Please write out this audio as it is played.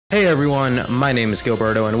Hey everyone, my name is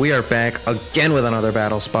Gilberto and we are back again with another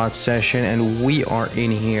Battle Spot session, and we are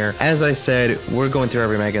in here. As I said, we're going through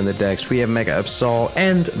every Mega in the decks. We have Mega Absol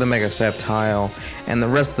and the Mega Sapphire, and the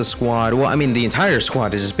rest of the squad, well, I mean the entire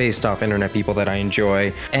squad is just based off internet people that I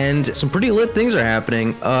enjoy, and some pretty lit things are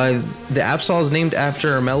happening. The Absol is named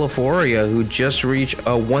after Meliphoria, who just reached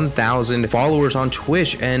 1,000 followers on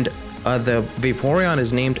Twitch, and the Vaporeon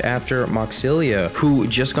is named after Moxilia, who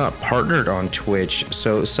just got partnered on Twitch.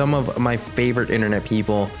 So some of my favorite internet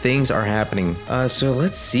people, things are happening. So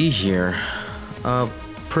let's see here. A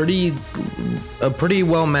pretty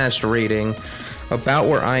well matched rating, about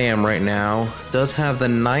where I am right now. Does have the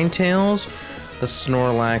Ninetales, the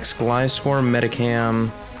Snorlax, Gliscor, Metacam,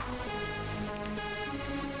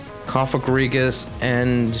 Cofagrigus,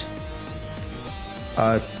 and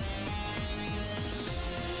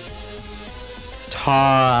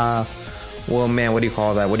well, man, what do you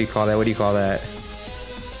call that?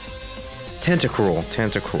 Tentacruel.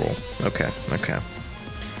 Okay.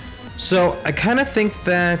 So I kind of think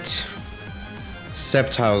that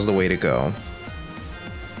Sceptile is the way to go.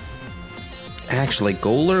 Actually,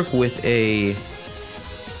 Golurk with a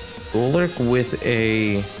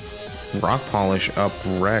Rock Polish up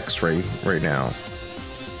Rex right now.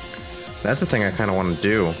 That's the thing I kind of want to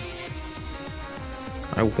do.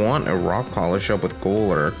 I want a Rock Polish up with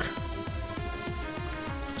Golurk.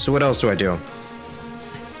 So what else do I do?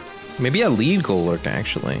 Maybe I lead Golurk,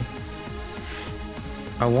 actually.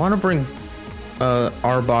 I want to bring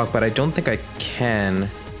Arbok, but I don't think I can.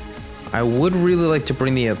 I would really like to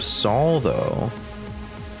bring the Absol, though.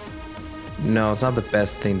 No, it's not the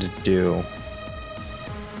best thing to do.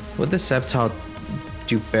 Would the Sceptile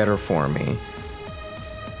do better for me?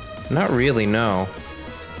 Not really, no.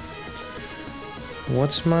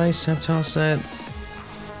 What's my Sceptile set?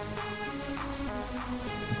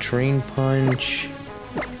 Drain Punch,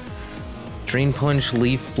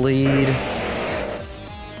 Leaf Blade,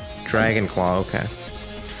 Dragon Claw, okay.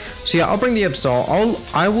 So yeah, I'll bring the Absol.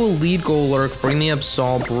 I will lead Golurk, bring the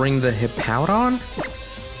Absol, bring the Hippowdon?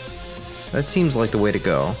 That seems like the way to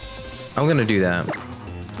go. I'm gonna do that.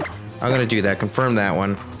 Confirm that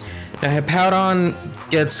one. Now, Hippowdon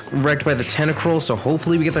gets wrecked by the Tentacruel, so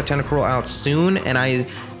hopefully we get the Tentacruel out soon, and I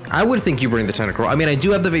would think you bring the Tentacruel. I mean, I do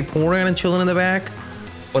have the Vaporeon and chilling in the back,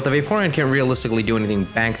 but the Vaporeon can't realistically do anything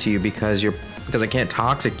back to you because I can't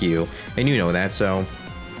Toxic you, and you know that, so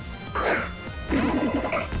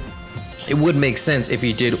it would make sense if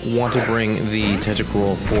you did want to bring the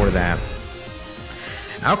Tentacruel for that.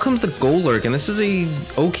 Out comes the Golurk, and this is a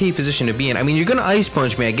okay position to be in. I mean, you're gonna Ice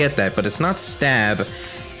Punch me, I get that, but it's not Stab.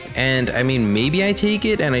 And I mean, maybe I take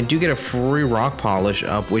it and I do get a free Rock Polish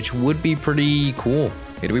up, which would be pretty cool.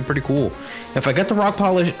 It'd be pretty cool. If I get the Rock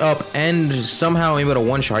Polish up and somehow I'm able to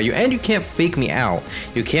one-shot you, and you can't fake me out.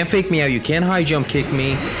 You can't high jump kick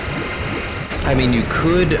me. I mean, you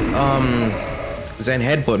could Zen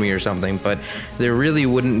Headbutt me or something, but there really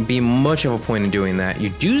wouldn't be much of a point in doing that. You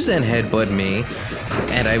do Zen Headbutt me,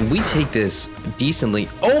 and we take this decently.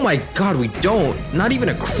 Oh my god, we don't. Not even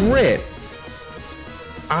a crit.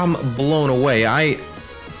 I'm blown away. I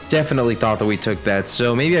definitely thought that we took that,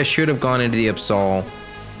 so maybe I should have gone into the Absol.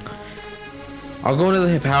 I'll go into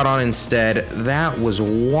the Hippowdon instead. That was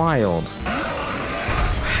wild.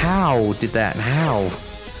 How did that? How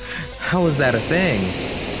is that a thing?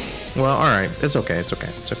 Well, alright. It's okay.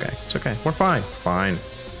 We're fine.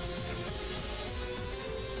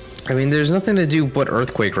 I mean, there's nothing to do but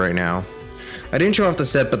Earthquake right now. I didn't show off the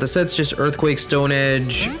set, but the set's just Earthquake, Stone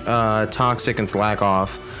Edge, Toxic, and Slack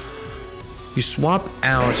Off. You swap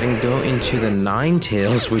out and go into the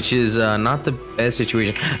Ninetales, which is not the best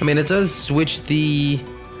situation. I mean, it does switch the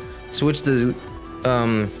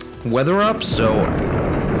weather up, so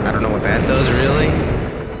I don't know what that does really.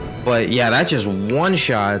 But yeah, that just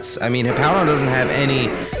one-shots. I mean, Hippowdon doesn't have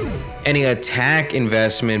any attack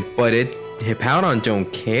investment, but Hippowdon don't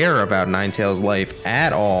care about Ninetales' life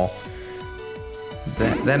at all.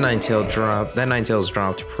 That Ninetales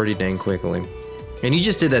dropped pretty dang quickly. And you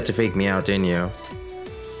just did that to fake me out, didn't you?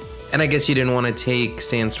 And I guess you didn't want to take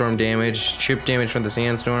Sandstorm damage, chip damage from the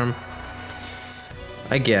Sandstorm.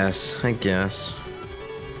 I guess.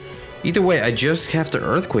 Either way, I just have to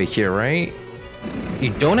Earthquake here, right?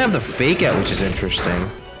 You don't have the fake out, which is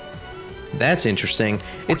interesting. That's interesting.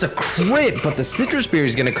 It's a crit, but the Citrus Berry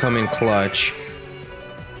is going to come in clutch.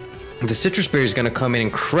 The Citrus Berry is going to come in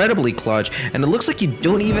incredibly clutch, and it looks like you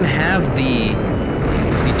don't even have the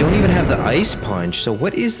Ice Punch. So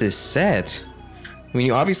what is this set? I mean,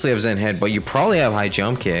 you obviously have Zen Head, but you probably have High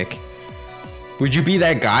Jump Kick. Would you be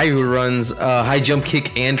that guy who runs High Jump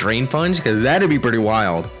Kick and Drain Punch? Because that'd be pretty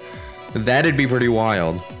wild. That'd be pretty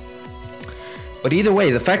wild. But either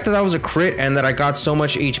way, the fact that that was a crit and that I got so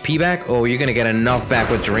much HP back, oh, you're gonna get enough back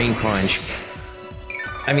with Drain Punch.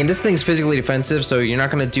 I mean, this thing's physically defensive, so you're not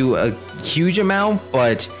gonna do a huge amount,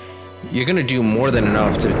 but you're gonna do more than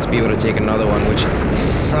enough to be able to take another one, which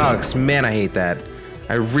sucks. Man, I hate that.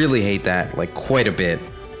 I really hate that, like, quite a bit.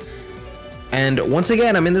 And once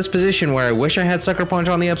again, I'm in this position where I wish I had Sucker Punch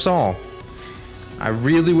on the Absol. I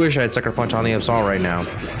really wish I had Sucker Punch on the Absol right now.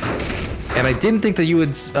 And I didn't think that you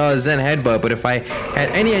would Zen Headbutt, but if I had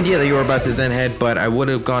any idea that you were about to Zen Headbutt, I would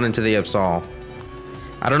have gone into the Absol.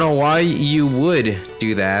 I don't know why you would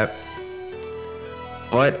do that,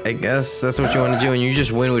 but I guess that's what you want to do, and you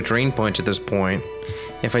just win with Drain Punch at this point.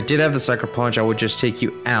 If I did have the Sucker Punch, I would just take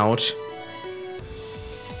you out.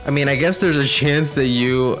 I mean, I guess there's a chance that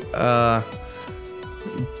you,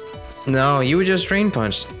 no, you would just Drain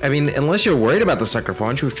Punch. I mean, unless you're worried about the Sucker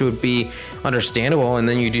Punch, which would be understandable, and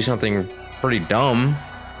then you do something pretty dumb.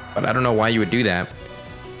 But I don't know why you would do that.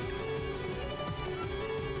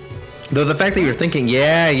 Though the fact that you're thinking,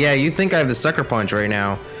 yeah, you think I have the Sucker Punch right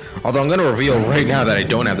now. Although I'm going to reveal right now that I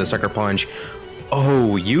don't have the Sucker Punch.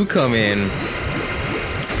 Oh, you come in.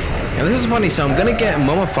 Now this is funny, so I'm going to get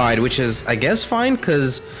Mummified, which is, I guess, fine,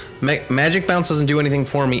 because Magic Bounce doesn't do anything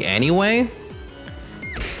for me anyway.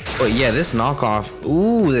 But yeah, this knockoff.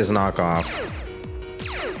 Ooh, this knockoff.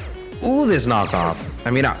 Ooh, this knockoff.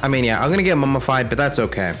 I mean, yeah, I'm gonna get Mummified, but that's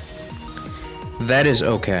okay. That is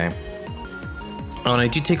okay. Oh, and I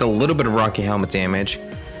do take a little bit of Rocky Helmet damage.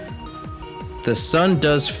 The sun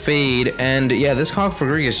does fade, and yeah, this Hog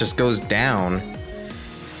Fagrigas just goes down.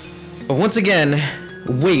 But once again,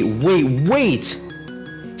 wait.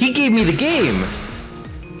 He gave me the game.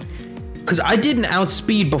 Because I didn't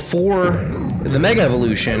outspeed before the Mega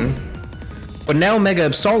Evolution, but now Mega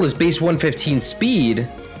Absol is base 115 speed.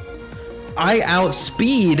 I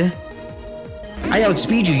outspeed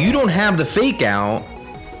you. You don't have the Fake Out.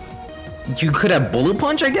 You could have Bullet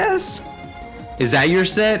Punch, I guess? Is that your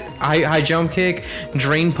set? High Jump Kick,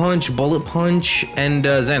 Drain Punch, Bullet Punch, and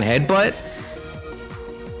Zen Headbutt?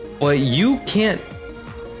 But you can't...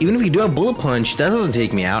 Even if you do have Bullet Punch, that doesn't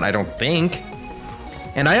take me out, I don't think.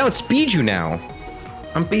 And I outspeed you now.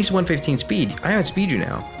 I'm base 115 speed. I outspeed you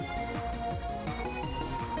now.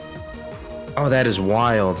 Oh, that is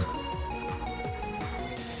wild.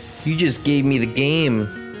 You just gave me the game.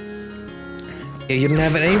 You didn't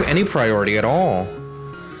have any priority at all.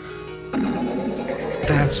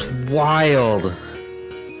 That's wild.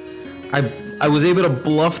 I was able to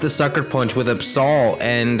bluff the Sucker Punch with Absol,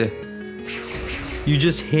 and you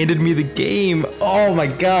just handed me the game. Oh my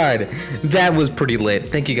god. That was pretty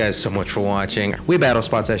lit. Thank you guys so much for watching. We have battle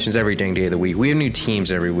spot sessions every dang day of the week. We have new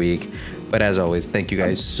teams every week. But as always, thank you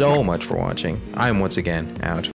guys so much for watching. I'm once again out.